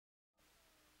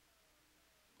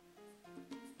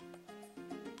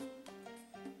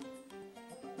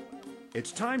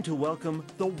It's time to welcome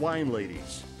the Wine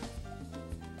Ladies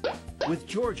with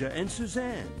Georgia and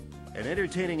Suzanne. An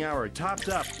entertaining hour topped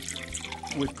up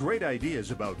with great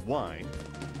ideas about wine,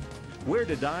 where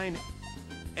to dine,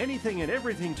 anything and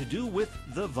everything to do with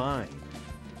the vine.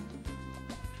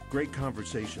 Great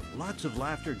conversation, lots of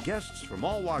laughter, guests from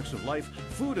all walks of life,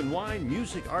 food and wine,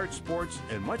 music, art, sports,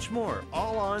 and much more,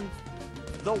 all on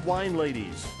the Wine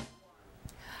Ladies.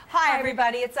 Hi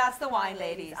everybody, it's us, the Wine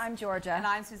Ladies. I'm Georgia. And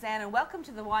I'm Suzanne, and welcome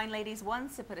to the Wine Ladies One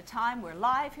Sip at a Time. We're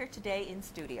live here today in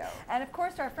studio. And of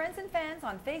course, our friends and fans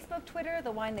on Facebook, Twitter,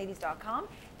 thewineladies.com.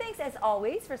 Thanks as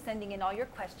always for sending in all your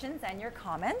questions and your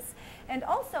comments. And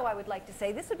also, I would like to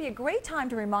say this would be a great time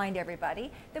to remind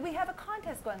everybody that we have a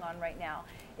contest going on right now.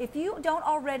 If you don't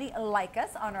already like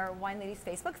us on our Wine Ladies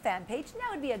Facebook fan page,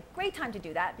 now would be a great time to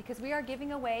do that because we are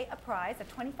giving away a prize, a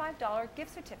 $25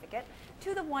 gift certificate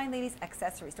to the Wine Ladies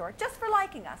accessory store just for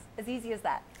liking us. As easy as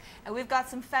that. And we've got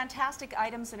some fantastic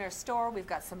items in our store. We've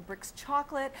got some Bricks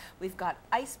chocolate. We've got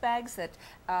ice bags that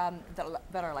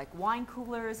are like wine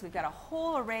coolers. We've got a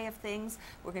whole array of things.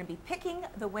 We're going to be picking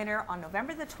the winner on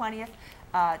November the 20th,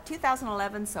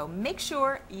 2011. So make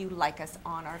sure you like us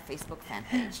on our Facebook fan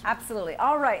page. Absolutely.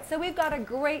 All right. So we've got a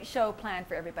great show planned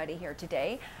for everybody here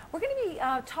today. We're going to be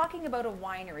talking about a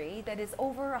winery that is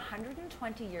over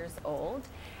 120 years old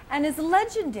and is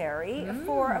legendary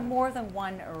for more than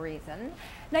one reason.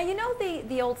 Now, you know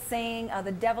the old saying,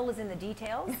 the devil is in the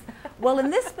details? Well, in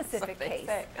this specific case,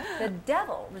 the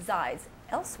devil resides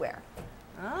elsewhere.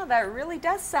 Oh, that really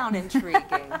does sound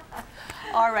intriguing.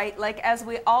 All right, like as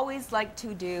we always like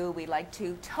to do, we like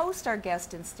to toast our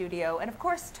guest in studio and of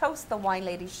course toast the Wine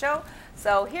Ladies show.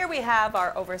 So here we have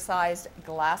our oversized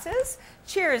glasses.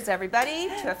 Cheers everybody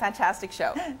to a fantastic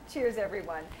show. Cheers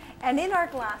everyone. And in our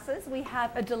glasses we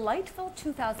have a delightful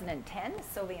 2010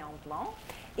 Sauvignon Blanc.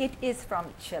 It is from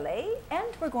Chile, and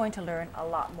we're going to learn a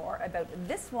lot more about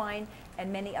this wine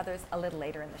and many others a little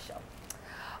later in the show.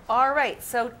 All right,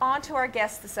 so on to our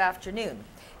guest this afternoon.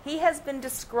 He has been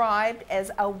described as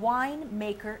a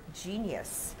winemaker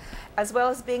genius, as well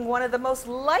as being one of the most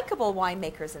likable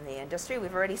winemakers in the industry.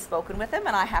 We've already spoken with him,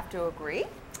 and I have to agree.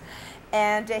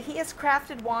 And he has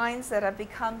crafted wines that have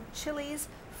become Chile's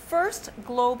first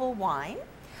global wine,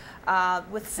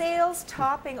 with sales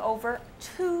topping over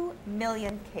 2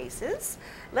 million cases.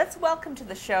 Let's welcome to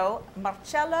the show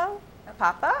Marcelo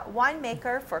Papa,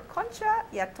 winemaker for Concha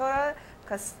y Toro.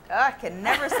 I can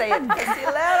never say it.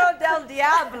 Casillero del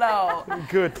Diablo.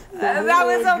 Good. That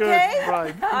was okay? Good.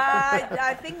 Right.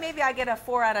 I think maybe I get a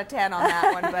 4 out of 10 on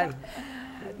that one. But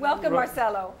welcome,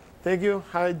 Marcelo. Thank you.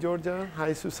 Hi, Georgia.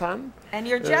 Hi, Suzanne. And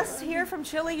you're just here from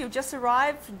Chile. You just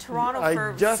arrived from Toronto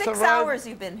for 6 hours.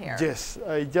 You've been here. Yes,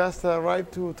 I just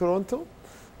arrived to Toronto,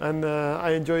 and I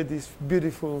enjoyed this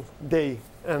beautiful day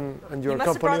and your company, of course. You must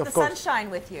have brought the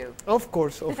sunshine with you. Of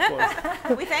course, of course.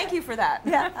 We thank you for that.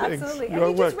 Yeah, absolutely. Thanks.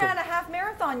 And you just ran a half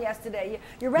marathon yesterday.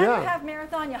 You ran a half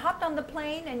marathon, you hopped on the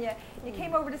plane, and you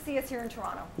came over to see us here in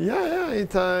Toronto. Yeah,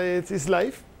 it's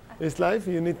life. It's life.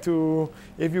 You need to,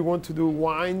 if you want to do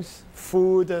wines,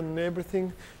 food, and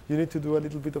everything, you need to do a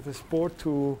little bit of a sport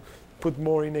to put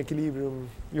more in equilibrium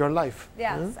your life.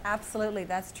 Yes, absolutely.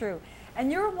 That's true.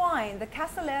 And your wine, the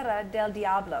Casillero del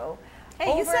Diablo.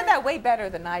 Hey, you said that way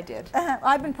better than I did.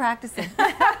 I've been practicing.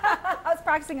 I was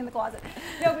practicing in the closet.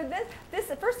 No, but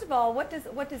this first of all, what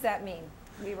does that mean?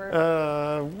 We were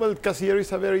well, Casillero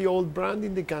is a very old brand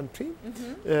in the country.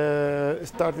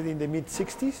 Started in the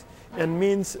mid-60s and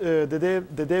means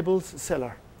the devil's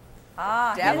cellar.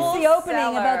 Ah, Devil's hence the opening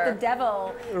cellar. about the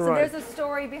devil. So Right. there's a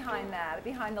story behind that,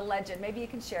 behind the legend. Maybe you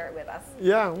can share it with us.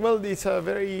 Yeah, well, it's a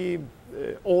very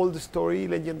old story,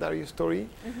 legendary story,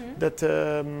 that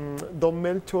Don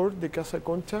Melchor de Casa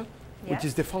Concha, which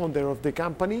is the founder of the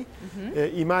company,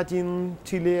 imagine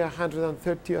Chile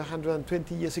 130,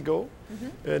 120 years ago,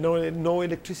 no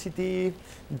electricity,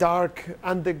 dark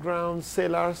underground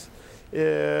cellars.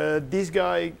 This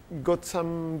guy got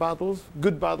some bottles,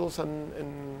 good bottles,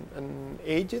 and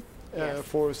aged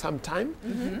for some time,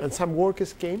 and some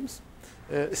workers came,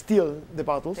 steal the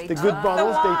bottles, the good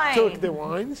bottles. They took the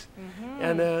wines,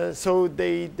 and so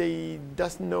they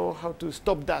doesn't know how to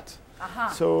stop that.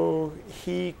 So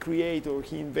he create or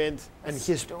he invent and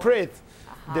he spread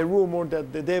the rumor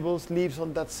that the devil lives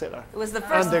on that cellar. It was the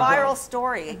first viral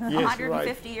story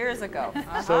 150 years ago.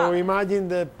 So imagine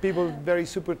the people very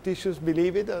superstitious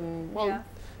believe it, and well.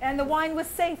 And the wine was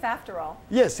safe after all.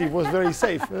 Yes, it was very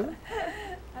safe.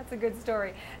 That's a good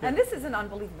story. And this is an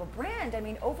unbelievable brand. I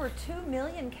mean, over 2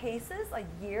 million cases a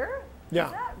year?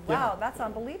 Yeah. Wow, that's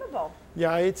unbelievable.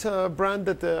 Yeah, it's a brand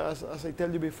that, as I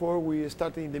tell you before, we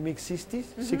started in the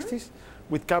mid-60s, 60s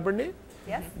with Cabernet.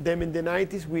 Yes. Then in the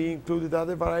 90s, we included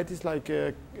other varieties like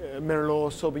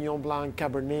Merlot, Sauvignon Blanc,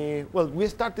 Cabernet. Well, we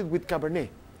started with Cabernet.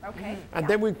 Okay. And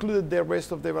then we included the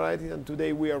rest of the varieties, and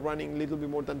today we are running a little bit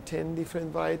more than 10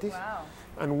 different varieties. Wow.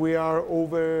 And we are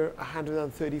over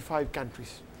 135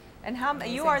 countries. And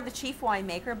you are the chief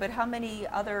winemaker, but how many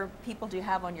other people do you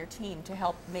have on your team to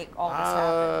help make all this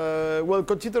happen? Well,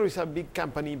 Concha is a big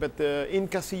company, but in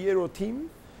Casillero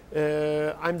team,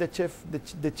 I'm the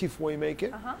chief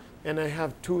winemaker, and I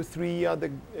have 2 or 3 other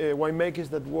winemakers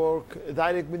that work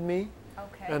direct with me.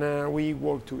 Okay. And we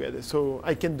work together, so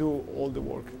I can do all the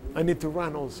work. I need to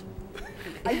run also.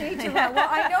 I need to run. Well,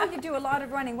 I know you do a lot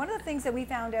of running. One of the things that we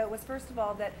found out was, first of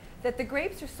all, that the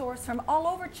grapes are sourced from all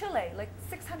over Chile, like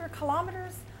 600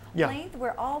 kilometers length,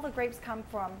 where all the grapes come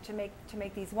from to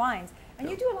make these wines. And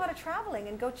you do a lot of traveling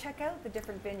and go check out the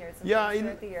different vineyards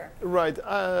throughout the year. Right.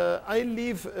 I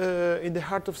live in the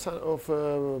heart of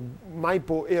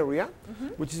Maipo area,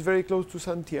 which is very close to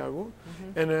Santiago,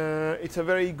 and it's a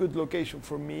very good location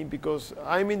for me because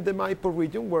I'm in the Maipo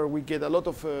region where we get a lot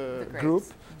of group.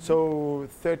 So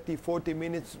 30, 40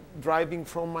 minutes driving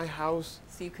from my house.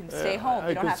 So you can stay home.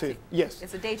 You don't have to. Yes.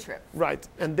 It's a day trip. Right.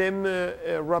 And then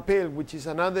Rapel, which is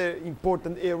another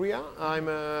important area, I'm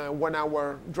 1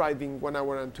 hour driving, 1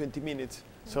 hour and 20 minutes.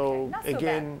 So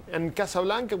again, and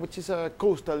Casablanca, which is a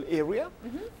coastal area,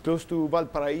 close to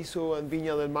Valparaiso and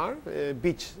Viña del Mar,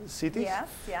 beach cities. Yes,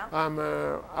 yeah. I'm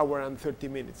hour and 30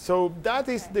 minutes. So that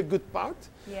is the good part.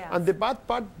 Yes. And the bad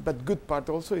part, but good part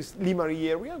also, is Limari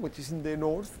area, which is in the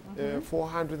north,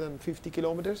 450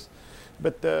 kilometers.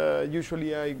 But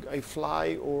usually I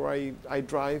fly or I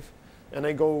drive. And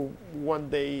I go one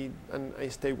day and I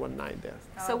stay one night there.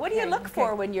 So what do you look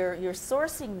for when you're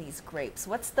sourcing these grapes?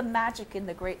 What's the magic in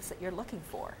the grapes that you're looking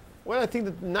for? Well, I think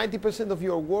that 90% of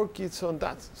your work is on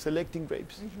that, selecting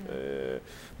grapes.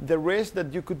 The rest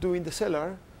that you could do in the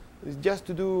cellar is just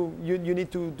to do, you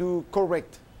need to do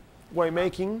correct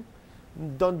winemaking,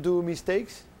 don't do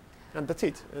mistakes, and that's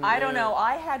it. And I don't know.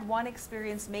 I had one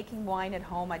experience making wine at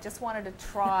home. I just wanted to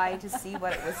try to see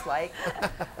what it was like.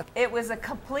 It was a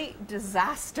complete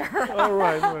disaster. All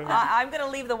right. I'm going to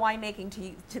leave the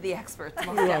winemaking to the experts,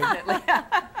 most definitely.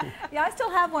 Yeah, I still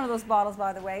have one of those bottles,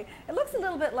 by the way. It looks a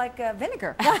little bit like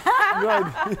vinegar.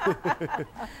 Right.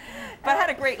 But it had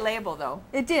a great label, though.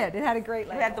 It did. It had a great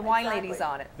label. It had the wine ladies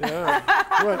on it.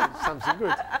 Yeah. Well, something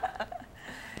good.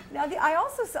 Now, I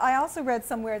also read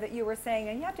somewhere that you were saying,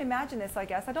 and you have to imagine this, I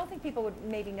guess. I don't think people would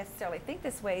maybe necessarily think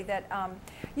this way, that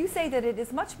you say that it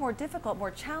is much more difficult,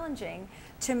 more challenging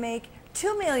to make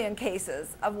 2 million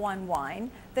cases of one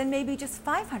wine than maybe just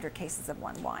 500 cases of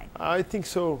one wine. I think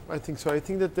so. I think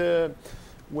that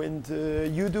when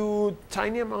you do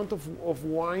tiny amount of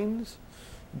wines,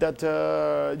 that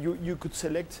you could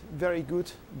select very good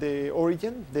the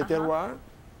origin, the terroir,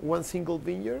 one single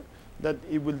vineyard, that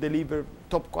it will deliver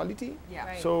top quality. Yeah.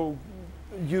 Right. So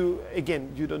you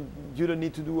don't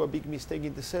need to do a big mistake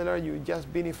in the cellar. You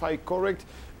just vinify correct,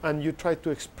 and you try to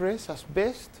express as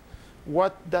best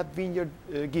what that vineyard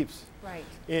gives. Right.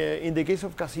 In the case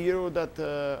of Casillero, that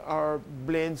are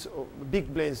blends,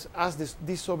 big blends. As this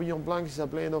Sauvignon Blanc is a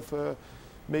blend of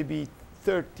maybe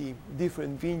 30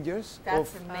 different vineyards.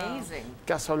 That's amazing.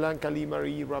 Casablanca,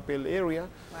 Limari, Rapel area.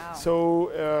 Wow.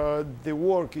 So the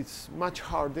work is much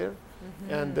harder,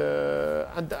 and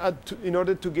in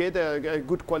order to get a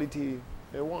good quality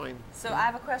wine. So I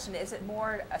have a question. Is it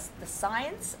more the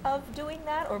science of doing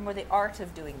that or more the art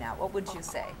of doing that? What would you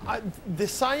say? The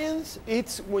science,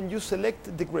 it's when you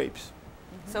select the grapes.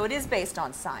 So it is based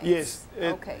on science? Yes.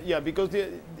 Okay. Yeah, because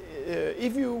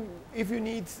if you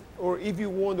need, or if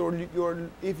you want, or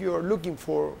if you are looking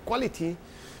for quality,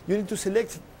 you need to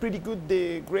select pretty good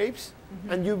the grapes,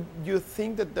 and you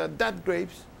think that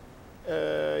grapes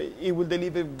it will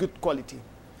deliver good quality.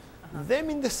 Them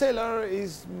in the cellar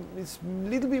is a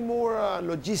little bit more a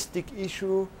logistic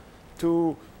issue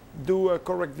to do a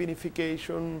correct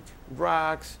vinification,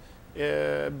 racks,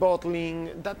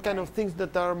 bottling, that kind of things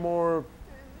that are more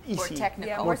easy, more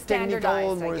technical, more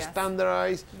standardized, more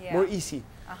standardized, more easy.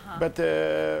 But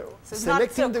so it's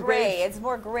selecting not so the gray. grapes, It's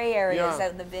more gray areas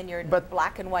out in the vineyard, but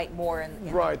black and white more in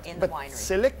the but winery.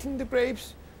 selecting the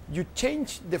grapes, you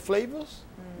change the flavors,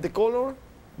 the color,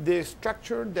 the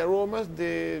structure, the aromas,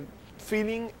 the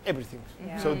feeling, everything.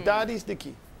 So that is the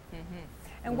key.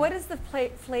 And what is the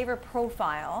flavor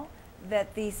profile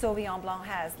that the Sauvignon Blanc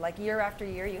has? Like year after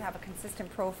year, you have a consistent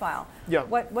profile. Yeah.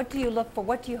 What do you look for?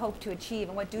 What do you hope to achieve?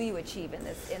 And what do you achieve in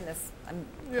this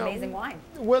amazing wine?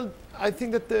 Well, I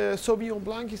think that the Sauvignon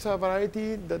Blanc is a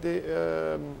variety that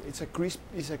it's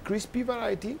a crispy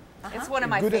variety. It's one of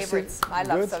my favorites. I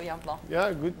love Sauvignon Blanc.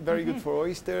 Yeah, good, very good for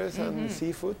oysters and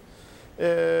seafood.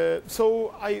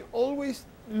 So I always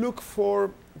look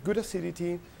for good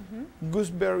acidity,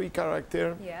 gooseberry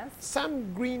character,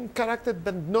 some green character,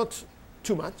 but not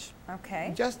too much.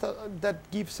 Okay. Just that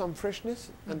gives some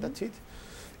freshness, and that's it.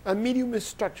 A medium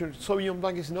structure. Sauvignon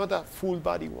Blanc is not a full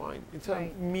body wine. It's a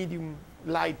medium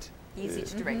light. Easy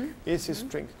to drink. Easy to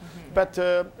drink. But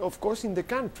of course, in the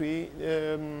country,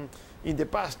 in the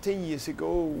past 10 years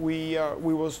ago, we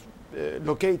was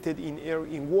located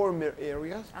in warmer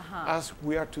areas, as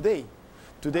we are today.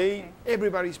 Today,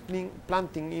 everybody's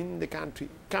planting in the country,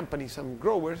 companies and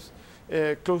growers,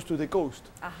 close to the coast.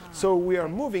 So we are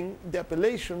moving the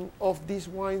appellation of this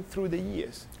wine through the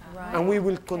years. And we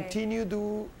will continue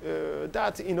do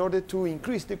that in order to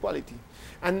increase the quality.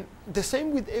 And the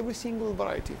same with every single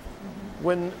variety.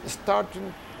 When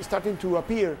starting to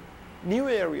appear new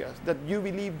areas that you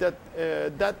believe that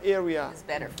that area is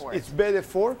better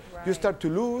for, you start to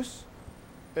lose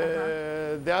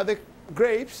the other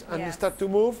grapes, and you start to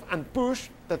move and push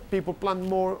that people plant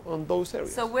more on those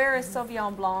areas. So where is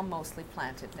Sauvignon Blanc mostly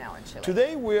planted now in Chile?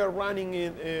 Today we are running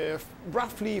in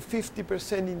roughly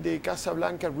 50% in the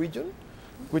Casablanca region,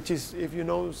 which is, if you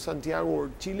know Santiago or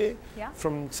Chile,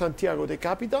 from Santiago, the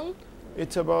capital,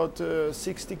 it's about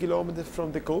 60 kilometers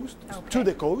from the coast, to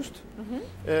the coast.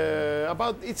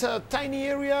 It's a tiny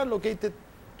area located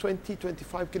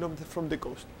 20-25 kilometers from the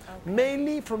coast,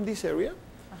 mainly from this area.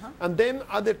 And then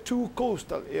other two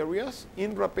coastal areas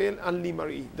in Rapel and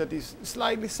Limarí, that is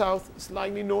slightly south,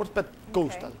 slightly north, but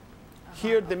coastal.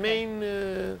 Here the main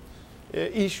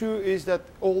issue is that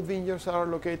all vineyards are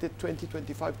located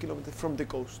 20-25 kilometers from the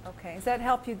coast. Okay, does that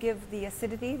help you give the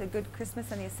acidity, the good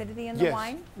crispness and the acidity in the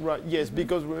wine? Right, yes,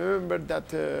 because remember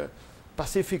that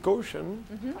Pacific Ocean,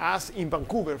 as in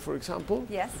Vancouver, for example,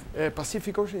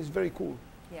 Pacific Ocean is very cool.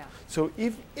 So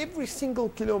if every single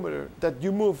kilometer that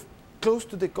you move close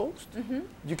to the coast,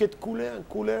 you get cooler and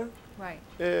cooler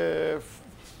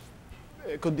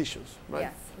conditions, right?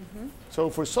 Yes. So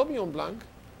for Sauvignon Blanc,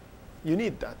 you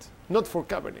need that. Not for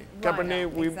Cabernet.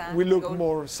 Cabernet, we look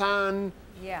more sun,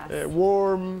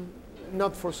 warm,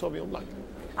 not for Sauvignon Blanc.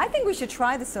 I think we should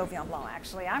try the Sauvignon Blanc,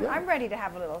 actually. I'm ready to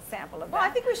have a little sample of that. Well,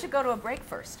 I think we should go to a break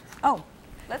first. Oh.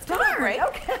 Let's go to a break.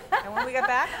 Okay. And when we get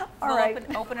back, we'll right.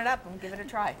 open it up and give it a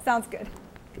try. Sounds good.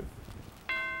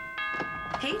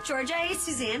 Hey, Georgia. Hey,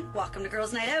 Suzanne. Welcome to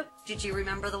Girls' Night Out. Did you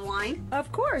remember the wine?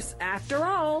 Of course. After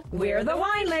all, we're the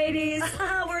wine ladies.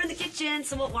 We're in the kitchen,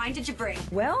 so what wine did you bring?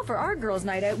 Well, for our Girls'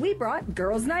 Night Out, we brought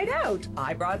Girls' Night Out.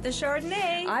 I brought the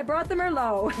Chardonnay. I brought the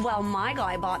Merlot. Well, my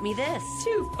guy bought me this.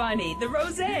 Too funny, the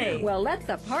Rosé. Well, let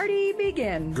the party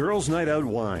begin. Girls' Night Out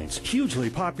wines. Hugely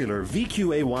popular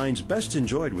VQA wines best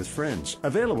enjoyed with friends.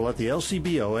 Available at the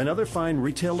LCBO and other fine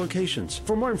retail locations.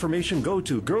 For more information, go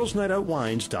to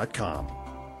girlsnightoutwines.com.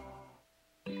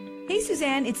 Hey,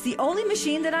 Suzanne, it's the only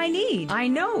machine that I need. I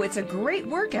know, it's a great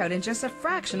workout in just a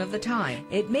fraction of the time.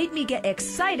 It made me get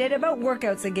excited about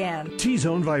workouts again.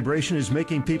 T-Zone Vibration is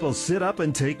making people sit up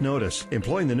and take notice.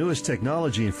 Employing the newest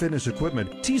technology and fitness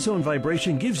equipment, T-Zone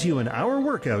Vibration gives you an hour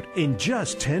workout in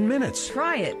just 10 minutes.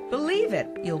 Try it. Believe it.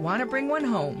 You'll want to bring one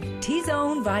home.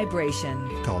 T-Zone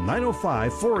Vibration. Call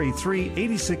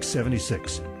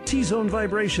 905-483-8676. T-Zone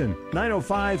Vibration,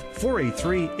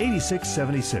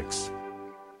 905-483-8676.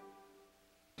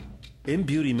 In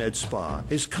Beauty Med Spa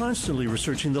is constantly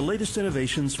researching the latest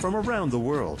innovations from around the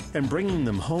world and bringing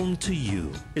them home to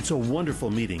you. It's a wonderful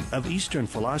meeting of Eastern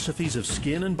philosophies of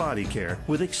skin and body care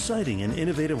with exciting and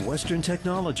innovative Western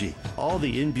technology. All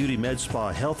the In Beauty Med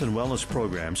Spa health and wellness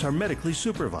programs are medically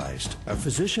supervised. A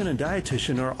physician and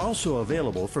dietitian are also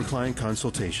available for client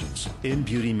consultations. In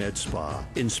Beauty Med Spa.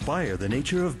 Inspire the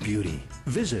nature of beauty.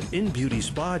 Visit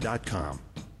inbeautyspa.com.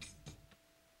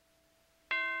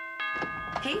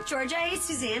 Hey, Georgia. Hey,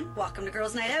 Suzanne. Welcome to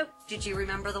Girls' Night Out. Did you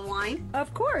remember the wine?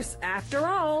 Of course. After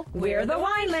all, we're the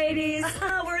wine ladies.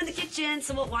 We're in the kitchen,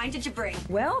 so what wine did you bring?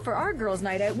 Well, for our Girls'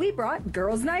 Night Out, we brought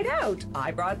Girls' Night Out.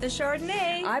 I brought the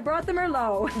Chardonnay. I brought the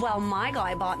Merlot. Well, my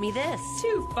guy bought me this.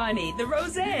 Too funny, the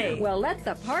Rosé. Well, let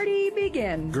the party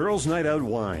begin. Girls' Night Out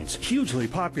wines. Hugely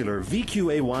popular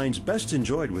VQA wines best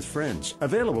enjoyed with friends.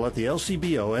 Available at the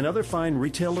LCBO and other fine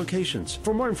retail locations.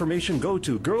 For more information, go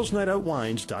to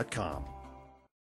girlsnightoutwines.com.